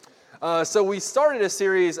So we started a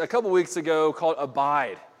series a couple weeks ago called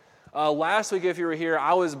Abide. Last week, if you were here,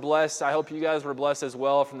 I was blessed. I hope you guys were blessed as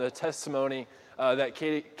well from the testimony that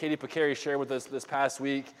Katie Picari shared with us this past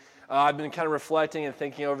week. I've been kind of reflecting and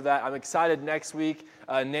thinking over that. I'm excited next week.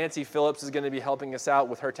 Nancy Phillips is going to be helping us out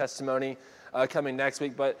with her testimony coming next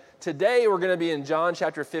week. But today we're going to be in John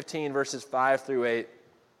chapter 15, verses 5 through 8.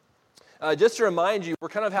 Just to remind you, we're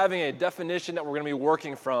kind of having a definition that we're going to be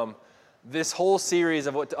working from this whole series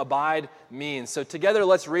of what abide means. So together,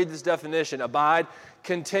 let's read this definition. Abide,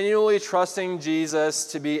 continually trusting Jesus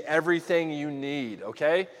to be everything you need,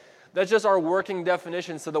 okay? That's just our working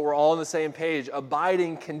definition so that we're all on the same page.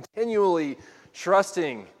 Abiding, continually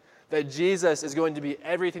trusting that Jesus is going to be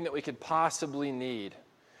everything that we could possibly need.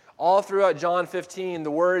 All throughout John 15,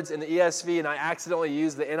 the words in the ESV, and I accidentally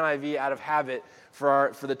used the NIV out of habit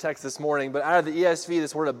for the text this morning, but out of the ESV,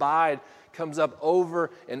 this word abide comes up over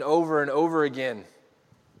and over and over again.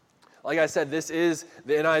 Like I said, this is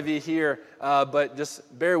the NIV here, but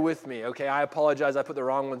just bear with me, okay? I apologize, I put the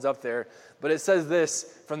wrong ones up there. But it says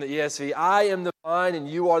this from the ESV, I am the vine and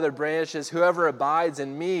you are the branches. Whoever abides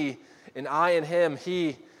in me and I in him,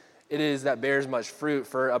 he it is that bears much fruit.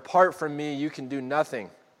 For apart from me, you can do nothing.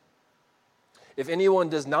 If anyone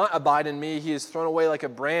does not abide in me, he is thrown away like a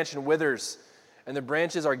branch and withers, and the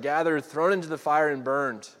branches are gathered, thrown into the fire and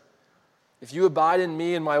burned. If you abide in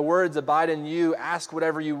me and my words abide in you, ask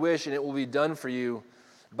whatever you wish and it will be done for you.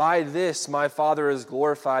 By this my Father is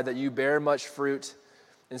glorified, that you bear much fruit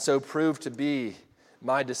and so prove to be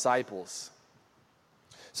my disciples.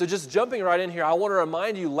 So just jumping right in here, I want to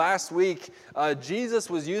remind you last week, Jesus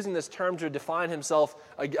was using this term to define himself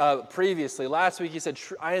previously. Last week he said,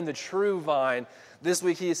 I am the true vine. This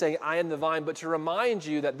week he is saying, I am the vine. But to remind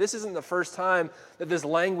you that this isn't the first time that this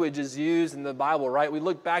language is used in the Bible, right? We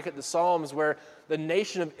look back at the Psalms where the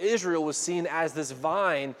nation of Israel was seen as this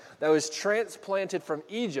vine that was transplanted from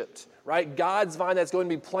Egypt, right? God's vine that's going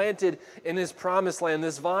to be planted in his promised land.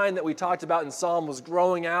 This vine that we talked about in Psalm was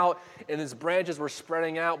growing out and its branches were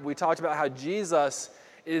spreading out. We talked about how Jesus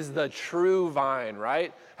is the true vine,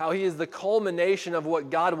 right? How he is the culmination of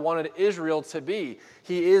what God wanted Israel to be.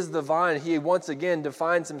 He is the vine. He once again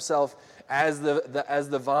defines himself as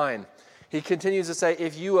the vine. He continues to say,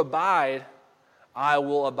 if you abide, I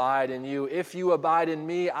will abide in you. If you abide in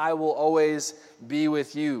me, I will always be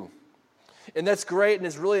with you. And that's great and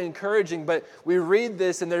it's really encouraging, but we read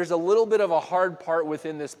this and there's a little bit of a hard part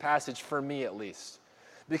within this passage, for me at least.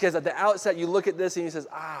 Because at the outset you look at this and he says,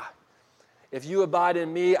 if you abide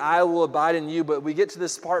in me, I will abide in you. But we get to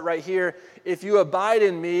this part right here. If you abide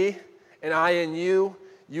in me and I in you,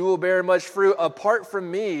 you will bear much fruit. Apart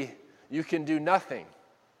from me, you can do nothing.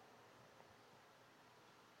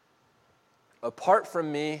 Apart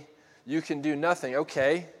from me, you can do nothing.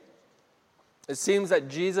 Okay. It seems that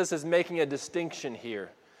Jesus is making a distinction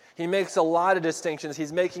here. He makes a lot of distinctions.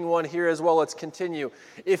 He's making one here as well. Let's continue.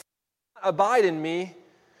 If you abide in me,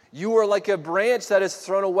 you are like a branch that is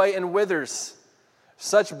thrown away and withers.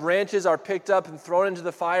 Such branches are picked up and thrown into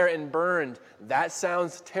the fire and burned. That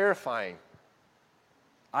sounds terrifying.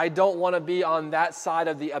 I don't want to be on that side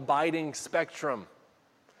of the abiding spectrum,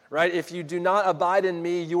 right? If you do not abide in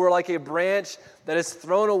me, you are like a branch that is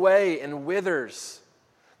thrown away and withers.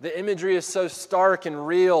 The imagery is so stark and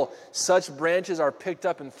real. Such branches are picked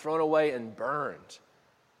up and thrown away and burned.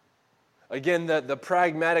 Again, the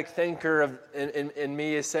pragmatic thinker in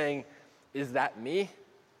me is saying, is that me?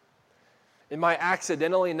 Am I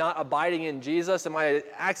accidentally not abiding in Jesus? Am I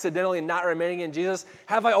accidentally not remaining in Jesus?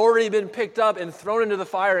 Have I already been picked up and thrown into the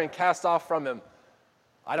fire and cast off from him?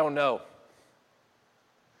 I don't know.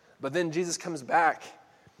 But then Jesus comes back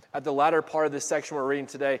at the latter part of this section we're reading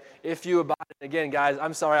today. If you abide, again, guys,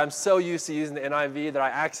 I'm sorry, I'm so used to using the NIV that I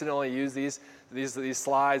accidentally use these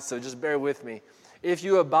slides, so just bear with me. If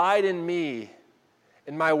you abide in me,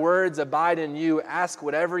 and my words abide in you, ask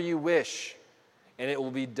whatever you wish, and it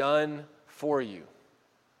will be done for you.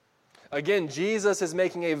 Again, Jesus is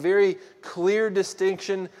making a very clear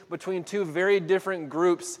distinction between two very different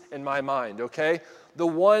groups in my mind, okay? The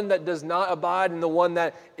one that does not abide and the one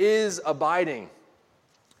that is abiding.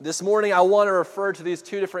 This morning, I want to refer to these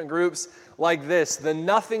two different groups like this: the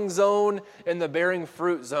nothing zone and the bearing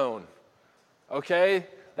fruit zone. Okay?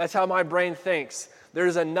 That's how my brain thinks.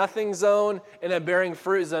 There's a nothing zone and a bearing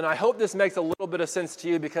fruit zone. I hope this makes a little bit of sense to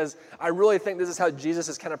you because I really think this is how Jesus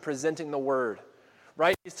is kind of presenting the word.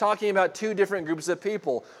 Right? He's talking about two different groups of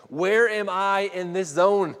people. Where am I in this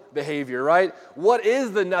zone behavior, right? What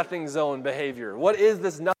is the nothing zone behavior? What is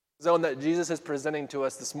this nothing zone that Jesus is presenting to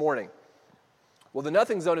us this morning? Well, the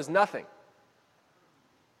nothing zone is nothing.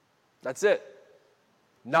 That's it.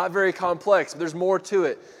 Not very complex, but there's more to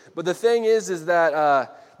it. But the thing is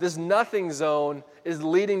that this nothing zone is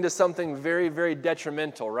leading to something very, very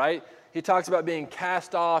detrimental, right? He talks about being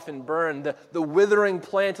cast off and burned. The withering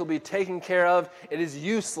plant will be taken care of. It is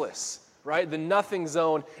useless, right? The nothing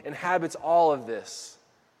zone inhabits all of this.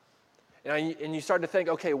 And you start to think,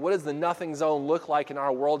 okay, what does the nothing zone look like in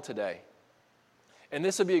our world today? And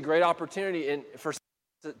this would be a great opportunity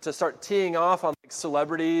to start teeing off on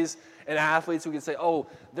celebrities and athletes who can say, oh,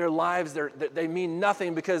 their lives, they mean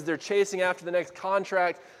nothing because they're chasing after the next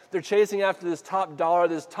contract. They're chasing after this top dollar,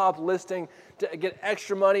 this top listing, to get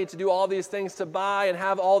extra money, to do all these things, to buy and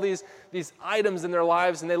have all these items in their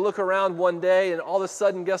lives. And they look around one day and all of a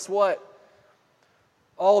sudden, guess what?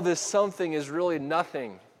 All this something is really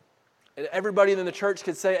nothing. And everybody in the church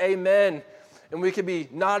could say amen. And we could be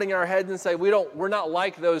nodding our heads and say, we're not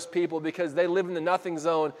like those people because they live in the nothing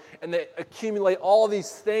zone and they accumulate all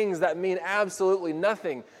these things that mean absolutely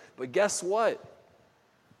nothing. But guess what?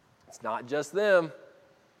 It's not just them.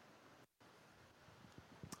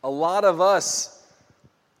 A lot of us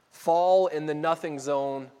fall in the nothing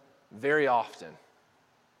zone very often.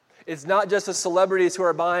 It's not just the celebrities who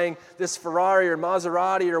are buying this Ferrari or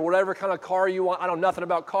Maserati or whatever kind of car you want. I know nothing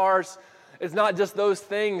about cars. It's not just those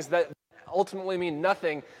things that ultimately mean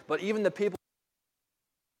nothing, but even the people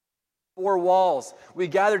in 4 walls. We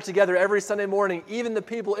gather together every Sunday morning. Even the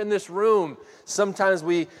people in this room, sometimes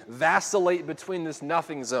we vacillate between this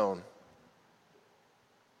nothing zone.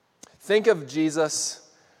 Think of Jesus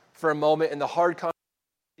for a moment in the hard conversation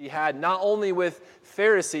he had, not only with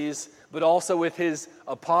Pharisees, but also with his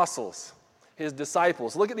apostles, his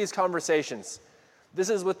disciples. Look at these conversations. This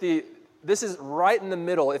is right in the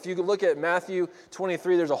middle. If you look at Matthew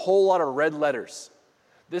 23, there's a whole lot of red letters.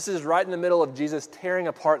 This is right in the middle of Jesus tearing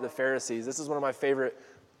apart the Pharisees. This is one of my favorite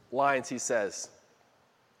lines he says.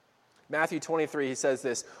 Matthew 23, he says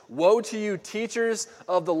this, "Woe to you, teachers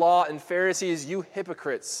of the law and Pharisees, you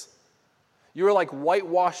hypocrites! You are like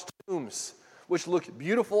whitewashed tombs, which look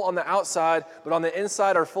beautiful on the outside, but on the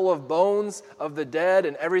inside are full of bones of the dead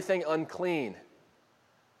and everything unclean.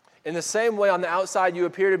 In the same way, on the outside you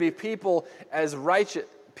appear to be people as righteous,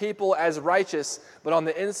 but on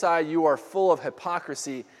the inside you are full of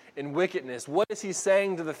hypocrisy and wickedness." What is he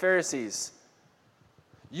saying to the Pharisees?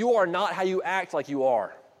 You are not how you act like you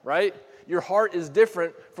are, right? Your heart is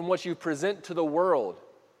different from what you present to the world.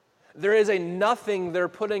 There is a nothing they're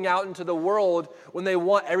putting out into the world when they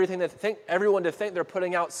want everyone to think they're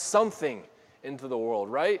putting out something into the world,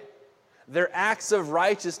 right? Their acts of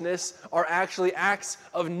righteousness are actually acts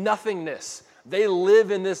of nothingness. They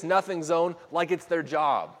live in this nothing zone like it's their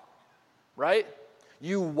job, right?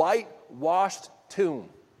 You whitewashed tomb.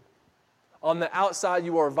 On the outside,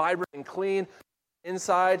 you are vibrant and clean.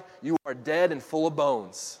 Inside, you are dead and full of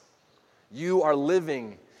bones. You are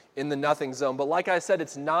living in the nothing zone. But like I said,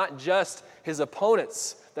 it's not just his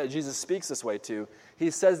opponents that Jesus speaks this way to.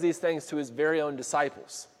 He says these things to his very own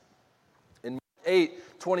disciples. In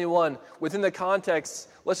 8:21, within the context,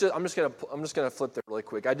 I'm just gonna flip there really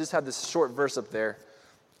quick. I just have this short verse up there.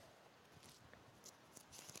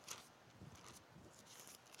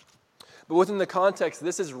 But within the context,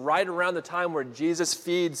 this is right around the time where Jesus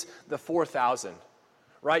feeds the 4,000.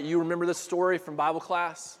 Right? You remember this story from Bible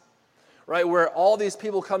class? Right, where all these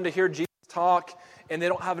people come to hear Jesus talk and they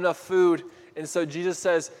don't have enough food. And so Jesus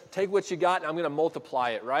says, take what you got and I'm going to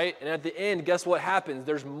multiply it, right? And at the end, guess what happens?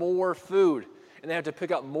 There's more food and they have to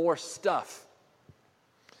pick up more stuff.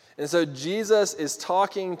 And so Jesus is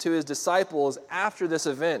talking to his disciples after this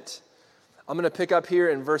event. I'm going to pick up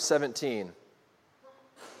here in verse 14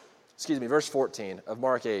 of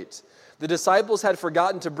Mark 8. The disciples had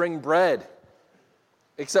forgotten to bring bread,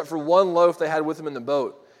 except for one loaf they had with them in the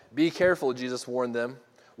boat. Be careful, Jesus warned them.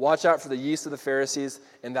 Watch out for the yeast of the Pharisees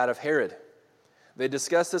and that of Herod. They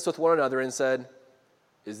discussed this with one another and said,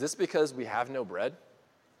 is this because we have no bread?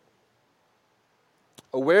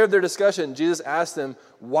 Aware of their discussion, Jesus asked them,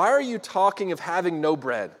 why are you talking of having no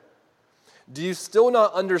bread? Do you still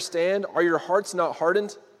not understand? Are your hearts not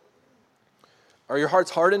hardened? Are your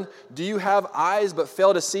hearts hardened? Do you have eyes but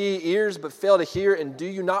fail to see, ears but fail to hear, and do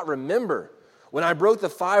you not remember? When I broke the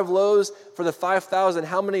 5 loaves for the 5,000,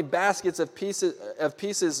 how many baskets of pieces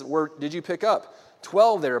did you pick up?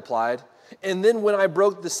 12, they replied. And then when I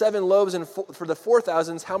broke the 7 loaves for the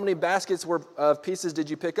 4,000, how many baskets of pieces did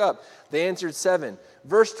you pick up? They answered 7.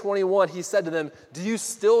 Verse 21, he said to them, do you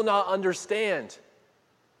still not understand?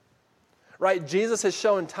 Right? Jesus has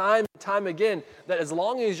shown time and time again that as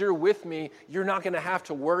long as you're with me, you're not going to have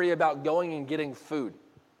to worry about going and getting food.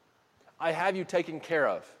 I have you taken care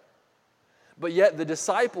of. But yet the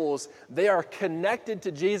disciples, they are connected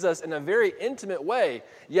to Jesus in a very intimate way,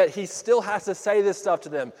 yet he still has to say this stuff to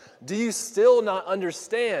them. Do you still not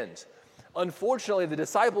understand? Unfortunately, the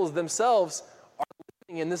disciples themselves are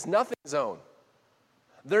living in this nothing zone.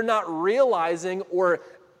 They're not realizing or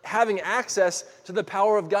having access to the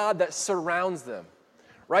power of God that surrounds them.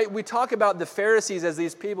 Right? We talk about the Pharisees as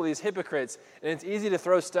these people, these hypocrites, and it's easy to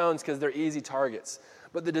throw stones because they're easy targets.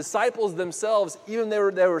 But the disciples themselves, even they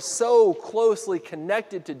were so closely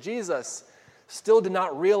connected to Jesus, still did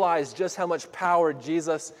not realize just how much power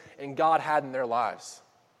Jesus and God had in their lives.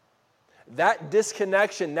 That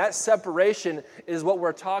disconnection, that separation is what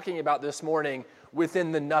we're talking about this morning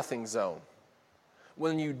within the nothing zone.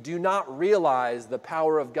 When you do not realize the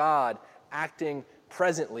power of God acting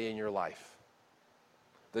presently in your life.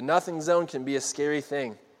 The nothing zone can be a scary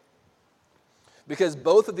thing. Because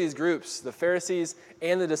both of these groups, the Pharisees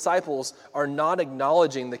and the disciples, are not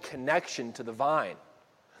acknowledging the connection to the vine.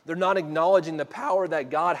 They're not acknowledging the power that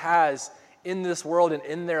God has in this world and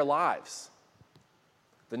in their lives.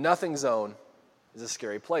 The nothing zone is a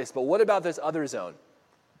scary place. But what about this other zone?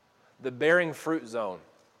 The bearing fruit zone.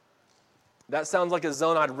 That sounds like a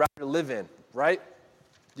zone I'd rather live in, right?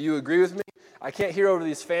 Do you agree with me? I can't hear over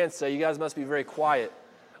these fans today. You guys must be very quiet.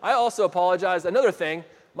 I also apologize. Another thing,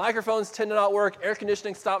 microphones tend to not work. Air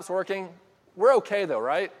conditioning stops working. We're okay though,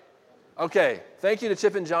 right? Okay. Thank you to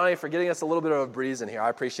Chip and Johnny for getting us a little bit of a breeze in here. I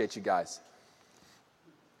appreciate you guys.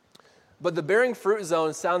 But the bearing fruit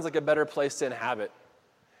zone sounds like a better place to inhabit.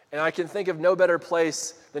 And I can think of no better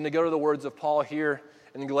place than to go to the words of Paul here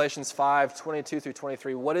in Galatians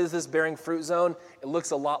 5:22-23. What is this bearing fruit zone? It looks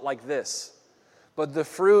a lot like this. But the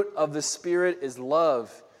fruit of the Spirit is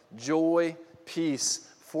love, joy, peace,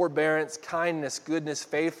 forbearance, kindness, goodness,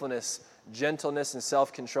 faithfulness, gentleness, and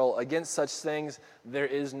self-control. Against such things there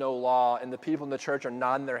is no law. And the people in the church are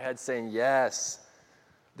nodding their heads saying, yes,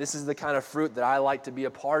 this is the kind of fruit that I like to be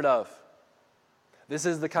a part of. This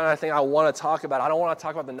is the kind of thing I want to talk about. I don't want to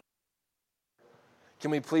talk about the...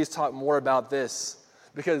 Can we please talk more about this?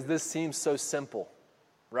 Because this seems so simple,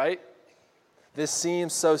 right? This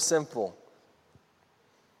seems so simple.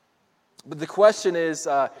 But the question is,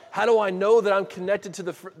 how do I know that I'm connected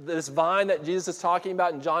to this vine that Jesus is talking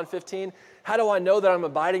about in John 15? How do I know that I'm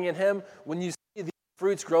abiding in him? When you see these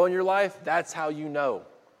fruits grow in your life, that's how you know,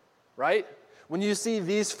 right? When you see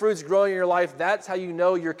these fruits growing in your life, that's how you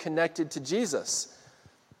know you're connected to Jesus.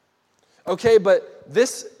 Okay, but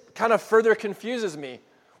this kind of further confuses me.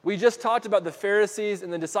 We just talked about the Pharisees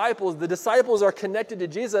and the disciples. The disciples are connected to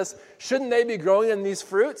Jesus. Shouldn't they be growing in these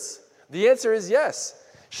fruits? The answer is yes.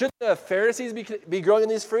 Shouldn't the Pharisees be growing in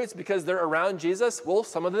these fruits because they're around Jesus? Well,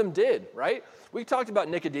 some of them did, right? We talked about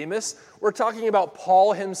Nicodemus. We're talking about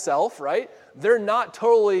Paul himself, right? They're not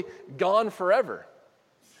totally gone forever.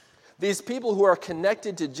 These people who are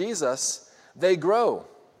connected to Jesus, they grow.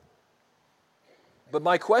 But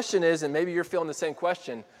my question is, and maybe you're feeling the same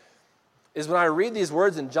question, is when I read these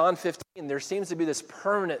words in John 15, there seems to be this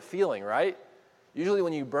permanent feeling, right? Usually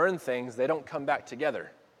when you burn things, they don't come back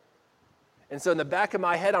together. And so in the back of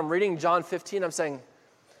my head, I'm reading John 15, I'm saying,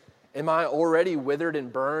 am I already withered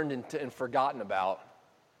and burned and forgotten about?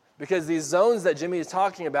 Because these zones that Jimmy is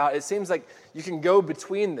talking about, it seems like you can go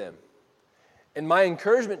between them. And my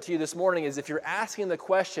encouragement to you this morning is if you're asking the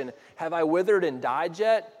question, have I withered and died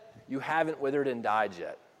yet? You haven't withered and died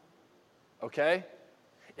yet. Okay?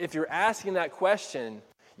 If you're asking that question,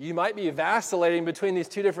 you might be vacillating between these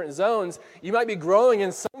two different zones. You might be growing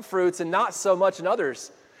in some fruits and not so much in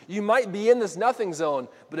others. You might be in this nothing zone,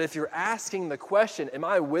 but if you're asking the question, am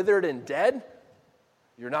I withered and dead?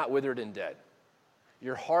 You're not withered and dead.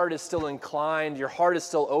 Your heart is still inclined, your heart is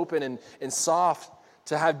still open and soft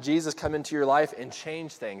to have Jesus come into your life and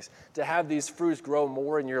change things, to have these fruits grow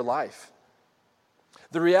more in your life.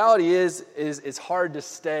 The reality is it's hard to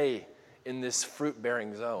stay in this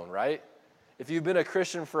fruit-bearing zone, right? If you've been a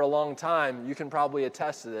Christian for a long time, you can probably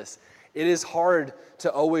attest to this. It is hard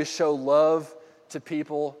to always show love to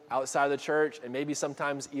people outside the church, and maybe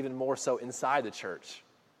sometimes even more so inside the church.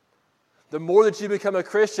 The more that you become a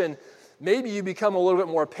Christian, maybe you become a little bit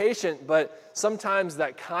more patient, but sometimes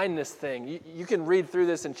that kindness thing, you can read through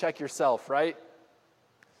this and check yourself, right?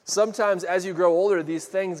 Sometimes as you grow older, these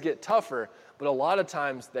things get tougher, but a lot of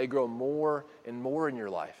times they grow more and more in your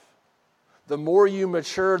life. The more you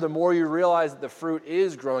mature, the more you realize that the fruit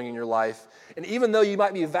is growing in your life. And even though you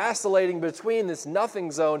might be vacillating between this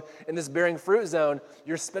nothing zone and this bearing fruit zone,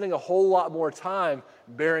 you're spending a whole lot more time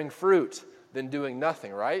bearing fruit than doing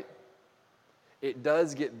nothing, right? It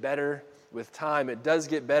does get better with time. It does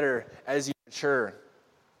get better as you mature.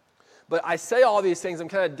 But I say all these things, I'm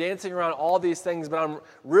kind of dancing around all these things, but I'm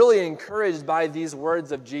really encouraged by these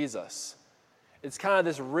words of Jesus. It's kind of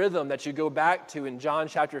this rhythm that you go back to in John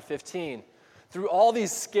chapter 15. Through all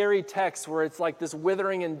these scary texts where it's like this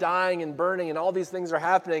withering and dying and burning and all these things are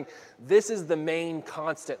happening, this is the main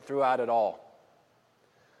constant throughout it all.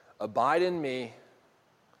 Abide in me,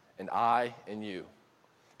 and I in you.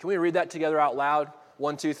 Can we read that together out loud?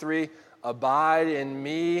 1, 2, 3. Abide in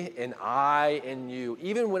me, and I in you.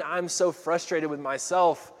 Even when I'm so frustrated with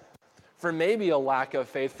myself for maybe a lack of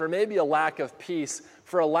faith, for maybe a lack of peace,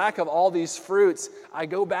 for a lack of all these fruits, I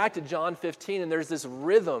go back to John 15, and there's this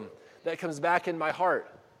rhythm that comes back in my heart.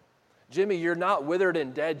 Jimmy, you're not withered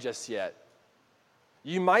and dead just yet.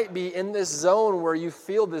 You might be in this zone where you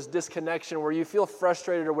feel this disconnection, where you feel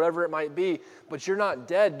frustrated or whatever it might be, but you're not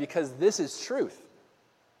dead because this is truth.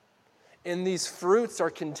 And these fruits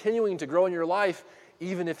are continuing to grow in your life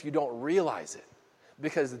even if you don't realize it,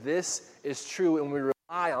 because this is true and we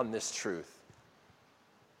rely on this truth.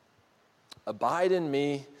 Abide in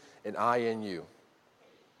me and I in you.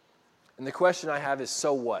 And the question I have is,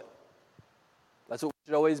 so what? That's what we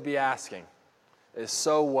should always be asking, is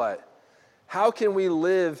so what? How can we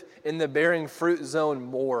live in the bearing fruit zone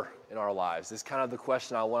more in our lives? Is kind of the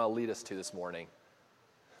question I want to lead us to this morning.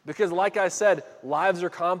 Because like I said, lives are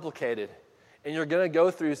complicated, and you're going to go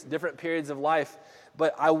through different periods of life,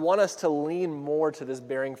 but I want us to lean more to this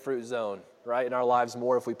bearing fruit zone, right, in our lives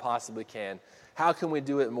more if we possibly can. How can we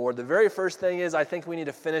do it more? The very first thing is I think we need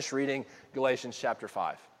to finish reading Galatians chapter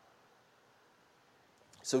 5.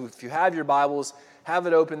 So if you have your Bibles, have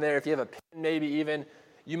it open there. If you have a pen, maybe even,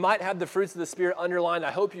 you might have the fruits of the Spirit underlined.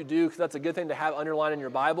 I hope you do, because that's a good thing to have underlined in your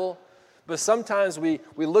Bible. But sometimes we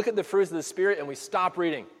look at the fruits of the Spirit and we stop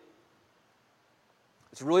reading.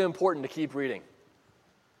 It's really important to keep reading.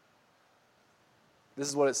 This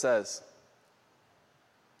is what it says.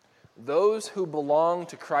 Those who belong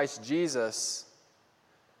to Christ Jesus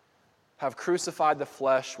have crucified the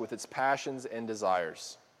flesh with its passions and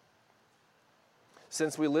desires.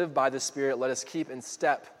 Since we live by the Spirit, let us keep in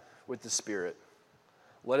step with the Spirit.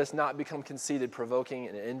 Let us not become conceited, provoking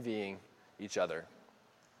and envying each other.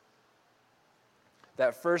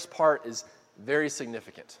 That first part is very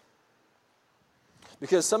significant.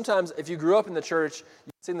 Because sometimes if you grew up in the church,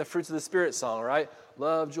 you sing the Fruits of the Spirit song, right?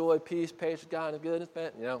 Love, joy, peace, patience, kindness, goodness,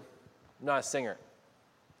 you know, I'm not a singer.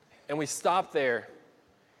 And we stop there,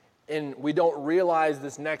 and we don't realize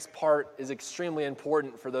this next part is extremely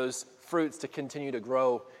important for those fruits to continue to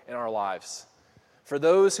grow in our lives. For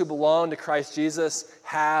those who belong to Christ Jesus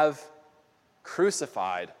have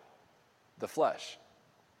crucified the flesh.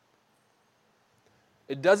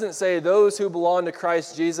 It doesn't say those who belong to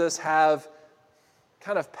Christ Jesus have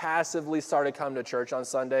kind of passively started coming to church on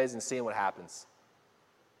Sundays and seeing what happens.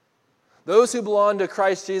 Those who belong to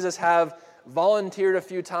Christ Jesus have volunteered a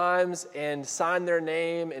few times and signed their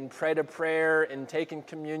name and prayed a prayer and taken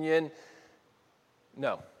communion.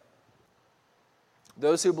 No.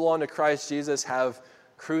 Those who belong to Christ Jesus have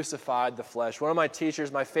crucified the flesh. One of my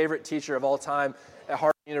teachers, my favorite teacher of all time at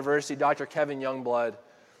Harvard University, Dr. Kevin Youngblood,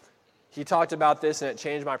 he talked about this, and it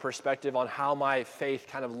changed my perspective on how my faith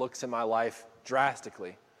kind of looks in my life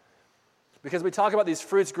drastically. Because we talk about these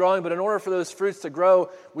fruits growing, but in order for those fruits to grow,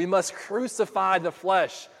 we must crucify the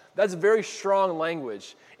flesh. That's very strong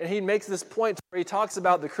language. And he makes this point where he talks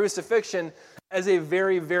about the crucifixion as a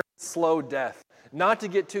very, very slow death. Not to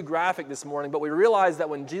get too graphic this morning, but we realize that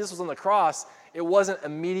when Jesus was on the cross, it wasn't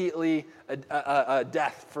immediately a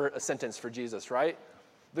death for a sentence for Jesus, right?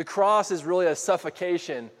 The cross is really a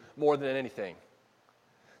suffocation more than anything.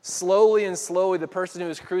 Slowly and slowly, the person who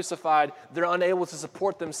is crucified, they're unable to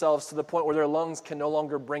support themselves to the point where their lungs can no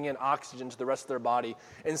longer bring in oxygen to the rest of their body.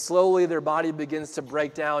 And slowly, their body begins to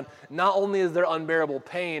break down. Not only is there unbearable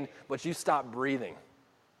pain, but you stop breathing.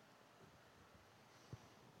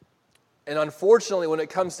 And unfortunately, when it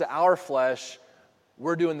comes to our flesh,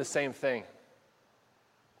 we're doing the same thing.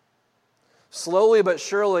 Slowly but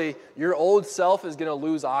surely, your old self is going to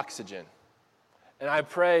lose oxygen. And I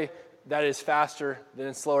pray that is faster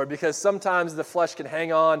than slower, because sometimes the flesh can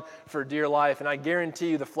hang on for dear life, and I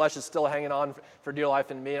guarantee you the flesh is still hanging on for dear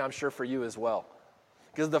life in me, and I'm sure for you as well,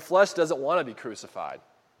 because the flesh doesn't want to be crucified.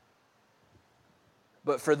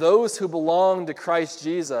 But for those who belong to Christ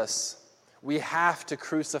Jesus, we have to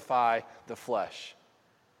crucify the flesh.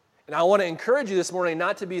 And I want to encourage you this morning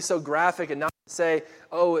not to be so graphic and not to say,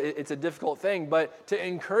 oh, it's a difficult thing, but to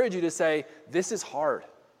encourage you to say, this is hard.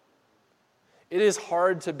 It is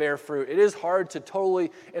hard to bear fruit. It is hard to totally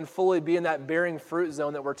and fully be in that bearing fruit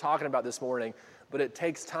zone that we're talking about this morning, but it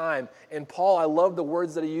takes time. And Paul, I love the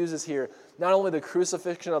words that he uses here. Not only the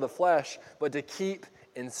crucifixion of the flesh, but to keep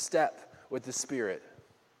in step with the Spirit.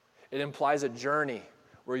 It implies a journey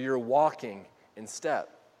where you're walking in step.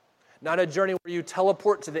 Not a journey where you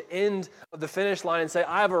teleport to the end of the finish line and say,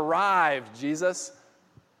 I've arrived, Jesus.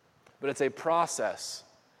 But it's a process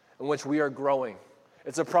in which we are growing.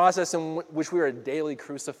 It's a process in which we are daily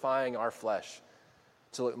crucifying our flesh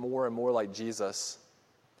to look more and more like Jesus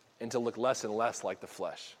and to look less and less like the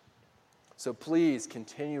flesh. So please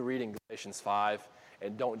continue reading Galatians 5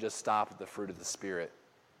 and don't just stop at the fruit of the Spirit.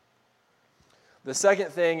 The second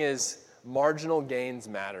thing is marginal gains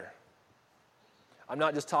matter. I'm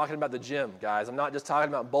not just talking about the gym, guys. I'm not just talking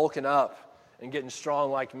about bulking up and getting strong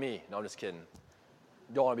like me. No, I'm just kidding.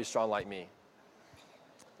 You don't want to be strong like me.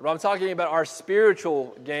 But I'm talking about our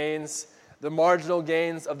spiritual gains, the marginal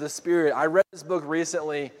gains of the Spirit. I read this book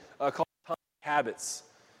recently called Atomic Habits.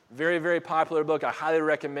 Very, very popular book. I highly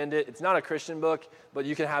recommend it. It's not a Christian book, but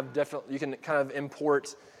you can kind of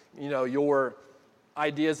import, your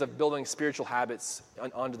ideas of building spiritual habits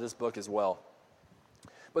onto this book as well.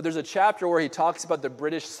 But there's a chapter where he talks about the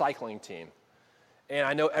British cycling team. And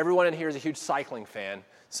I know everyone in here is a huge cycling fan,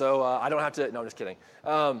 so I don't have to, no, I'm just kidding.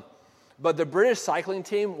 But the British cycling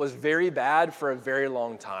team was very bad for a very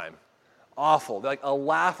long time. Awful, like a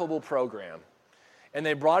laughable program. And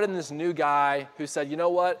they brought in this new guy who said, you know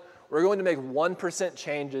what? We're going to make 1%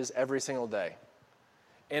 changes every single day.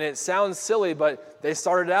 And it sounds silly, but they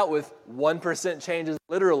started out with 1% changes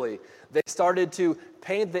literally. They started to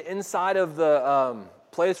paint the inside of the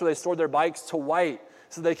place where they stored their bikes to white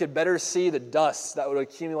so they could better see the dust that would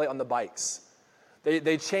accumulate on the bikes.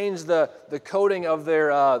 They changed the coating of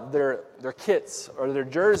their kits or their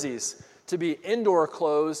jerseys to be indoor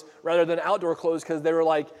clothes rather than outdoor clothes because they were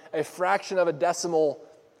like a fraction of a decimal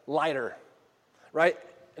lighter, right?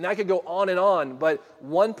 And that could go on, but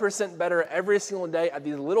 1% better every single day at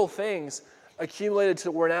these little things accumulated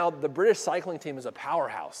to where now the British cycling team is a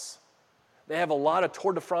powerhouse. They have a lot of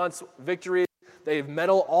Tour de France victories. They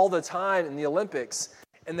medal all the time in the Olympics.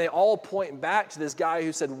 And they all point back to this guy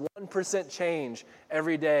who said 1% change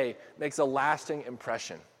every day makes a lasting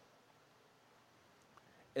impression.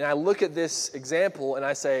 And I look at this example and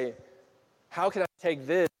I say, how can I take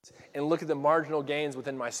this and look at the marginal gains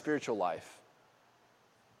within my spiritual life?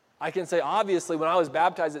 I can say, obviously, when I was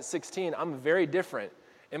baptized at 16, I'm very different.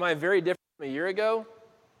 Am I very different from a year ago?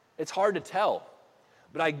 It's hard to tell.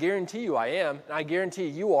 But I guarantee you I am, and I guarantee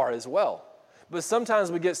you are as well. But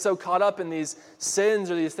sometimes we get so caught up in these sins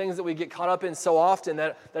or these things that we get caught up in so often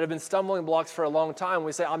that have been stumbling blocks for a long time.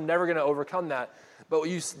 We say, I'm never going to overcome that. But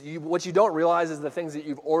what you don't realize is the things that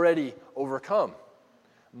you've already overcome.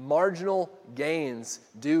 Marginal gains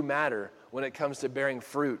do matter when it comes to bearing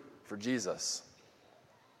fruit for Jesus.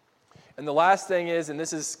 And the last thing is, and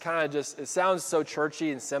this is kind of just, it sounds so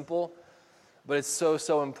churchy and simple, but it's so,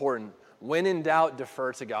 so important. When in doubt,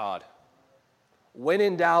 defer to God. When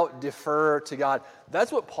in doubt, defer to God.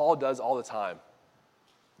 That's what Paul does all the time,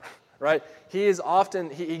 right? He is often,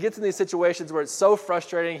 he gets in these situations where it's so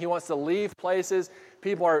frustrating. He wants to leave places.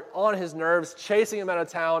 People are on his nerves, chasing him out of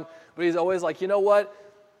town. But he's always like, you know what?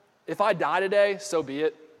 If I die today, so be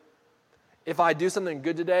it. If I do something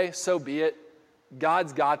good today, so be it.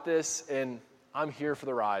 God's got this, and I'm here for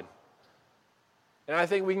the ride. And I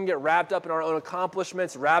think we can get wrapped up in our own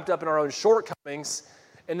accomplishments, wrapped up in our own shortcomings,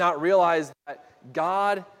 and not realize that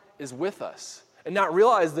God is with us. And not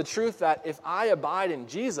realize the truth that if I abide in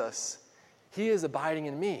Jesus, He is abiding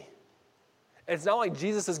in me. And it's not like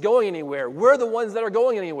Jesus is going anywhere. We're the ones that are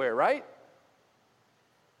going anywhere, right?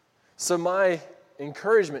 So my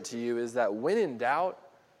encouragement to you is that when in doubt,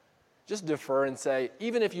 just defer and say,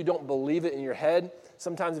 even if you don't believe it in your head,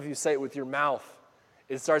 sometimes if you say it with your mouth,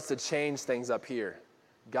 it starts to change things up here.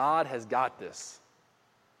 God has got this,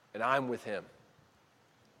 and I'm with Him.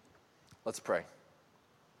 Let's pray.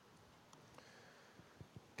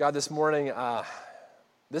 God, this morning,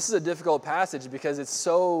 this is a difficult passage because it's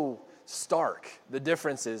so stark, the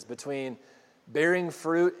differences between bearing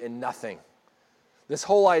fruit and nothing. This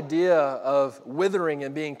whole idea of withering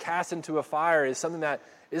and being cast into a fire is something that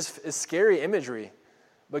is scary imagery.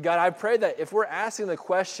 But God, I pray that if we're asking the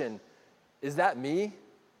question, is that me?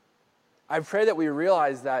 I pray that we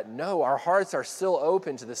realize that no, our hearts are still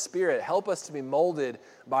open to the Spirit. Help us to be molded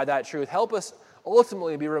by that truth. Help us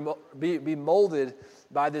ultimately be molded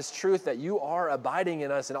by this truth that you are abiding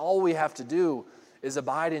in us, and all we have to do is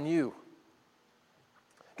abide in you.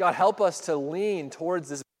 God, help us to lean towards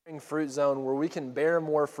this bearing fruit zone where we can bear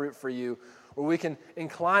more fruit for you, where we can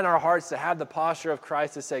incline our hearts to have the posture of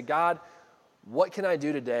Christ to say, God, what can I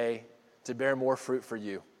do today to bear more fruit for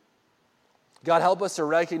you? God, help us to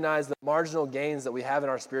recognize the marginal gains that we have in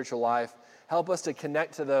our spiritual life. Help us to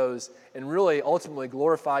connect to those and really ultimately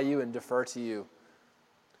glorify you and defer to you.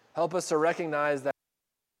 Help us to recognize that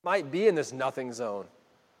we might be in this nothing zone,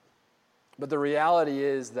 but the reality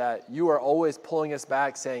is that you are always pulling us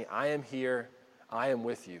back saying, I am here, I am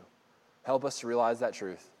with you. Help us to realize that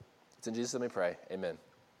truth. It's in Jesus' name we pray. Amen.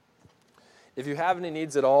 If you have any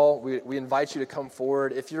needs at all, we invite you to come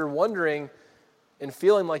forward. If you're wondering and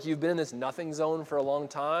feeling like you've been in this nothing zone for a long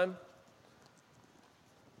time,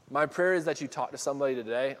 my prayer is that you talk to somebody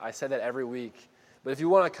today. I say that every week. But if you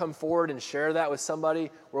want to come forward and share that with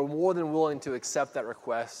somebody, we're more than willing to accept that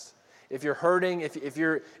request. If you're hurting, if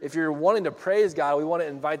you're wanting to praise God, we want to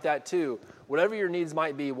invite that too. Whatever your needs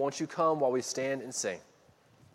might be, won't you come while we stand and sing?